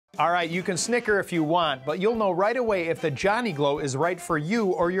All right, you can snicker if you want, but you'll know right away if the Jonny Glow is right for you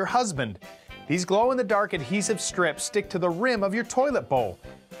or your husband. These glow-in-the-dark adhesive strips stick to the rim of your toilet bowl.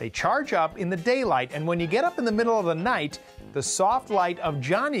 They charge up in the daylight, and when you get up in the middle of the night, the soft light of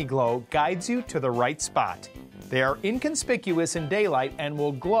Jonny Glow guides you to the right spot. They are inconspicuous in daylight and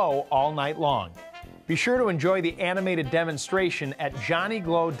will glow all night long. Be sure to enjoy the animated demonstration at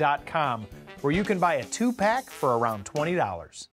johnnyglow.com, where you can buy a 2-pack for around $20.